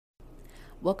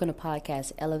Welcome to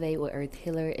podcast Elevate with Earth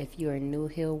Healer. If you are new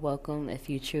here, welcome. If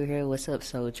you're true here, what's up,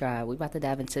 Soul Tribe? We're about to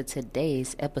dive into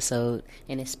today's episode,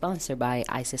 and it's sponsored by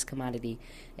Isis Commodity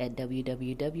at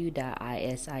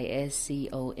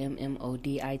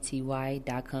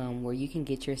www.isiscommodity.com, where you can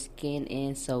get your skin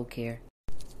and soul care.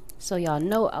 So y'all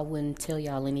know I wouldn't tell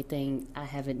y'all anything I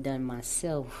haven't done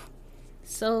myself.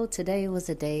 So today was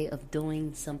a day of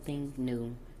doing something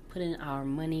new, putting our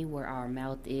money where our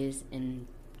mouth is and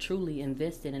truly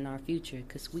investing in our future,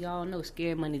 because we all know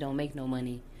scared money don't make no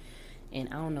money. And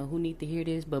I don't know who need to hear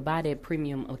this, but buy that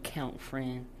premium account,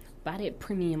 friend. Buy that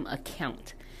premium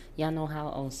account. Y'all know how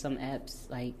on some apps,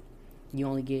 like, you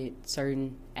only get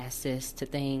certain access to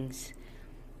things,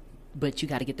 but you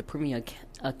got to get the premium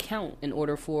account in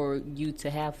order for you to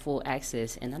have full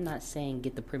access. And I'm not saying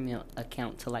get the premium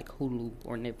account to like Hulu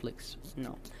or Netflix.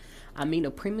 No, I mean a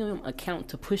premium account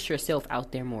to push yourself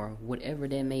out there more, whatever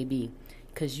that may be,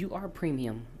 because you are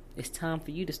premium. It's time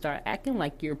for you to start acting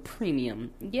like you're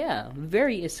premium. Yeah,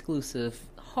 very exclusive,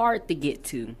 hard to get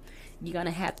to. You're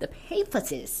gonna have to pay for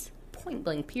this, point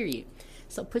blank period.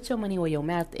 So put your money where your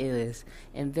mouth is.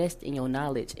 Invest in your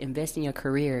knowledge. Invest in your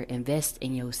career. Invest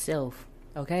in yourself.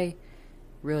 Okay?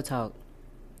 Real talk.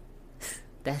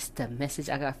 That's the message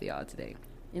I got for y'all today.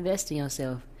 Invest in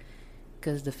yourself.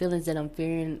 Because the feelings that I'm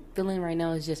feeling right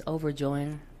now is just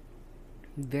overjoying.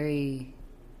 Very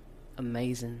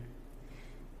amazing.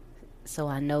 So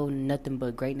I know nothing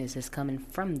but greatness is coming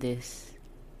from this.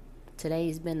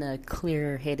 Today's been a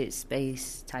clear-headed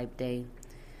space type day.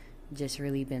 Just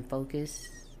really been focused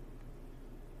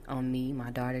on me, my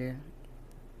daughter,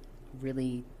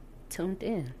 really tuned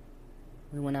in.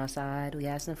 We went outside, we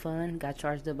had some fun, got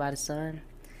charged up by the sun.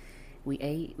 We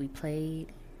ate, we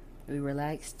played, we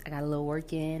relaxed. I got a little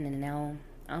work in, and now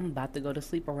I'm about to go to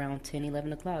sleep around 10,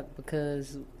 11 o'clock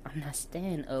because I'm not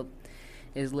staying up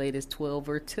as late as 12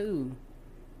 or 2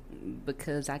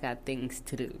 because I got things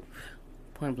to do.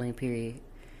 Point blank period.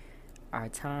 Our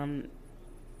time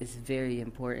is very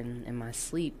important, and my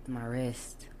sleep, my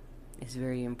rest is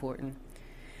very important.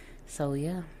 So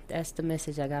yeah, that's the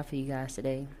message I got for you guys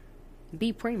today.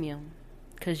 Be premium,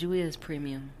 because you is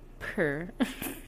premium. Per.